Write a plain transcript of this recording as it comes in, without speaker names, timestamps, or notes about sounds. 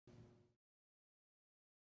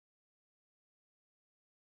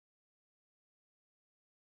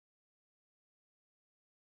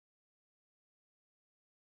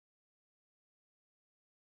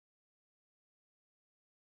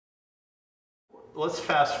let's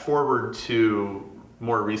fast forward to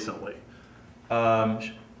more recently.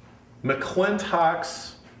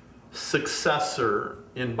 McClintock's successor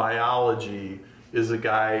in biology is a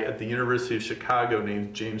guy at the University of Chicago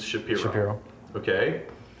named James Shapiro. Okay,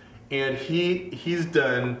 and he's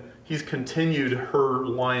continued her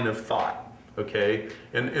line of thought. Okay,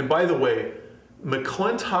 and by the way,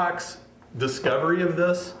 McClintock's discovery of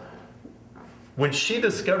this, when she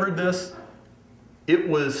discovered this, it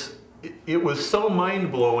was so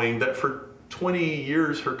mind-blowing that for 20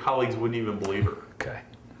 years her colleagues wouldn't even believe her. Okay.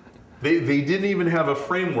 They didn't even have a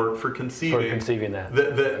framework for conceiving that.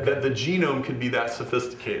 That the genome could be that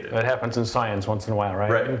sophisticated. That happens in science once in a while, right?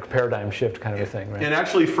 Right. Paradigm shift kind of a thing, right? And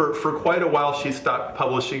actually for quite a while she stopped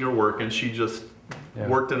publishing her work and she just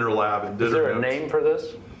worked in her lab and did her notes. Is there a name for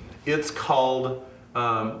this? It's called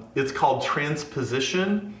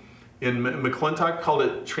transposition. McClintock called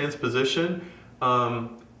it transposition.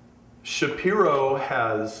 Shapiro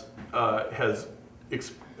has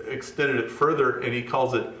extended it further, and he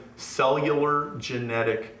calls it cellular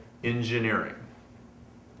genetic engineering.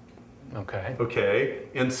 Okay. Okay.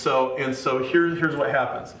 And so here's what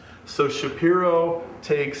happens. So Shapiro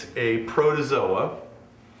takes a protozoa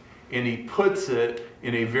and he puts it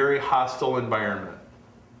in a very hostile environment.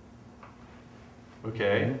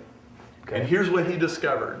 Okay. Mm-hmm. Okay. And here's what he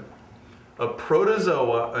discovered. A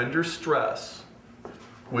protozoa under stress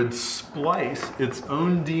would splice its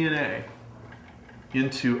own DNA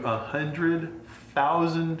into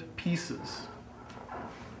 100,000 pieces,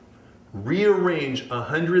 rearrange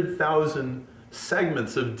 100,000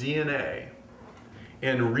 segments of DNA,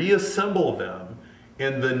 and reassemble them,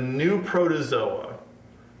 and the new protozoa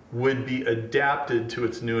would be adapted to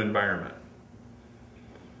its new environment.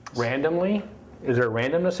 Randomly? Is there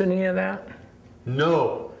randomness in any of that?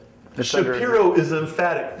 No. Shapiro is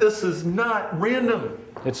emphatic. This is not random.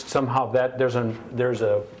 It's somehow that there's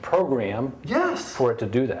a program for it to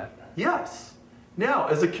do that. Yes. Now,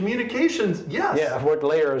 as a communications, yes. Yeah, what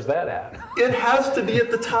layer is that at? It has to be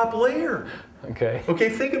at the top layer. Okay. Okay,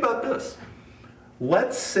 think about this.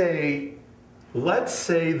 Let's say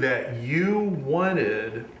that you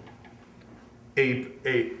wanted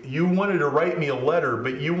you wanted to write me a letter,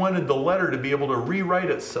 but you wanted the letter to be able to rewrite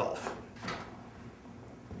itself.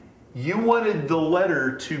 You wanted the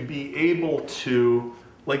letter to be able to,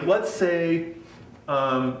 like, let's say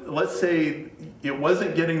it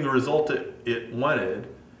wasn't getting the result it wanted.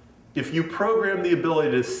 If you program the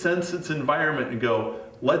ability to sense its environment and go,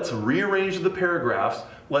 let's rearrange the paragraphs,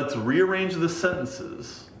 let's rearrange the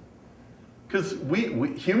sentences, because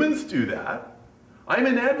we humans do that. I'm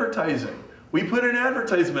in advertising. We put an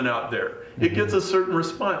advertisement out there. It gets a certain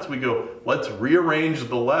response. We go, let's rearrange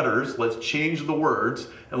the letters, let's change the words,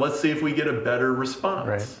 and let's see if we get a better response.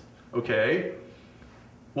 Right. Okay?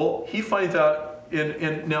 Well, he finds out,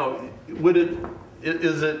 and now,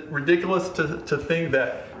 is it ridiculous to think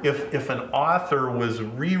that if an author was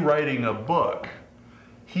rewriting a book,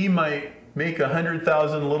 he might make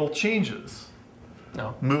 100,000 little changes?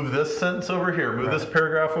 No. Move this sentence over here, move this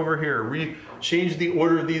paragraph over here, change the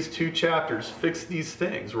order of these two chapters, fix these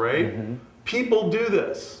things, right? Mm-hmm. People do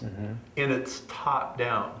this, and it's top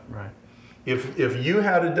down. Right. If you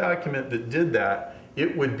had a document that did that,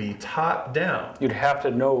 it would be top down. You'd have to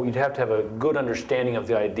have a good understanding of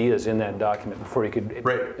the ideas in that document before you could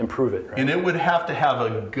improve it. Right? And it would have to have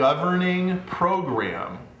a governing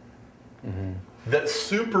program that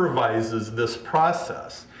supervises this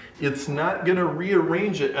process. It's not going to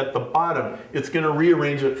rearrange it at the bottom. It's going to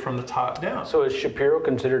rearrange it from the top down. So is Shapiro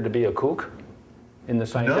considered to be a kook in the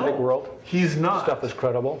scientific world? He's not. Stuff is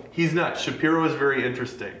credible? He's not. Shapiro is very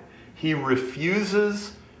interesting. He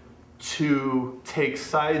refuses to take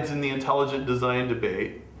sides in the intelligent design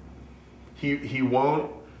debate. He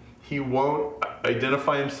won't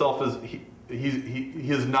identify himself as he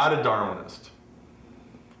is not a Darwinist.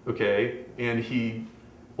 Okay, and he,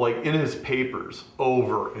 like, in his papers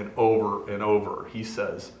over and over and over, he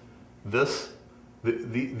says these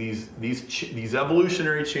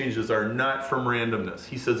evolutionary changes are not from randomness.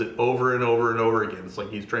 He says it over and over and over again. It's like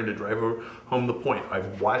he's trying to drive home the point.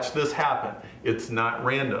 I've watched this happen. It's not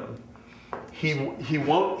random. He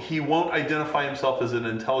won't identify himself as an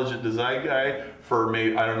intelligent design guy for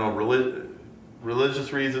maybe, I don't know,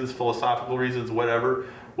 religious reasons, philosophical reasons, whatever.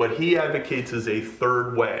 What he advocates is a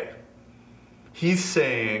third way. He's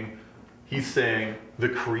saying the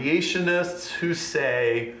creationists who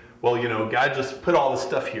say, well, you know, God just put all this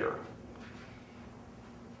stuff here.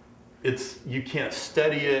 You can't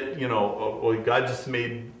study it, you know, well, God just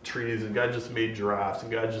made trees, and God just made giraffes,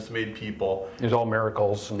 and God just made people. It's all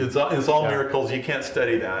miracles. It's all miracles. You can't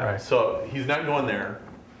study that. Right. So he's not going there.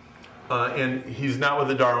 and he's not with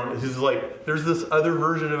the Darwin. He's like, there's this other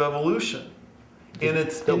version of evolution, and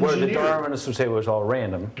it's where the engineered. Darwinists would say it was all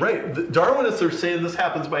random. Right. The Darwinists are saying this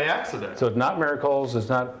happens by accident. So it's not miracles, it's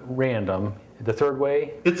not random. The third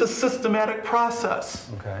way? It's a systematic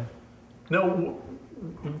process. Okay. Now,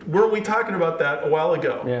 weren't we talking about that a while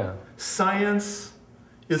ago? Yeah. Science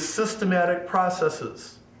is systematic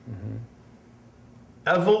processes.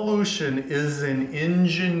 Evolution is an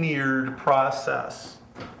engineered process.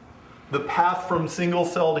 The path from single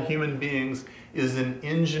cell to human beings is an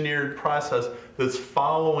engineered process that's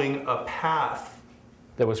following a path.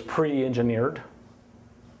 That was pre-engineered?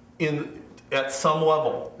 At some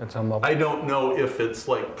level. At some level. I don't know if it's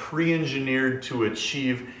like pre-engineered to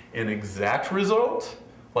achieve an exact result.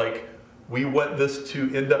 Like, we want this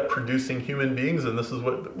to end up producing human beings and this is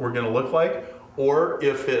what we're going to look like. Or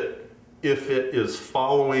if it is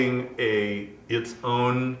following its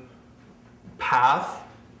own path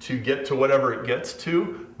to get to whatever it gets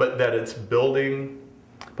to, but that it's building.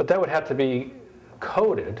 But that would have to be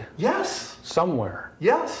coded. Yes. Somewhere.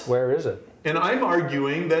 Yes. Where is it? And I'm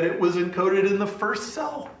arguing that it was encoded in the first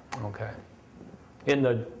cell. Okay. In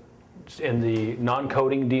the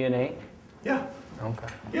non-coding DNA? Yeah. Okay.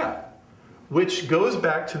 Yeah. Which goes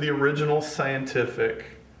back to the original scientific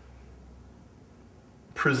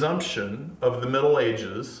presumption of the Middle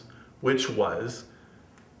Ages, which was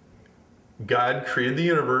God created the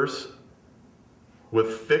universe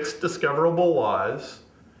with fixed discoverable laws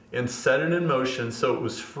and set it in motion so it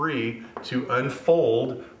was free to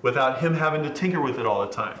unfold without him having to tinker with it all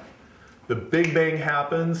the time. The Big Bang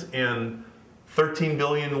happens, and 13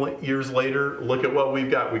 billion years later, look at what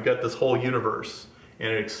we've got. We've got this whole universe,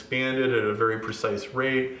 and it expanded at a very precise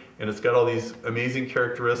rate, and it's got all these amazing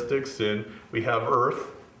characteristics, and we have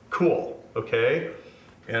Earth. Cool, okay?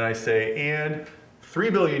 And I say, and 3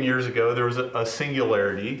 billion years ago, there was a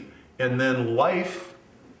singularity, and then life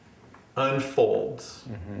unfolds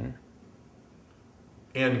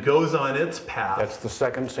and goes on its path. That's the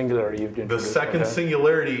second singularity you've introduced. The second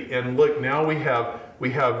singularity, and look, now we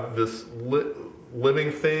have this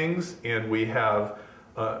living things, and we have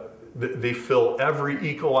they fill every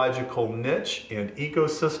ecological niche and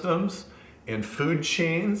ecosystems and food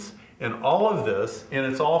chains and all of this, and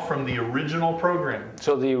it's all from the original program.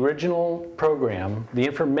 So the original program, the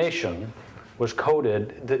information was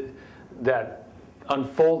coded that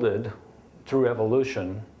unfolded through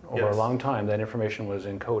evolution over a long time. That information was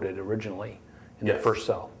encoded originally in the first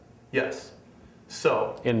cell. Yes.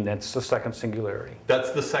 So. And that's the second singularity.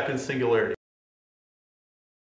 That's the second singularity.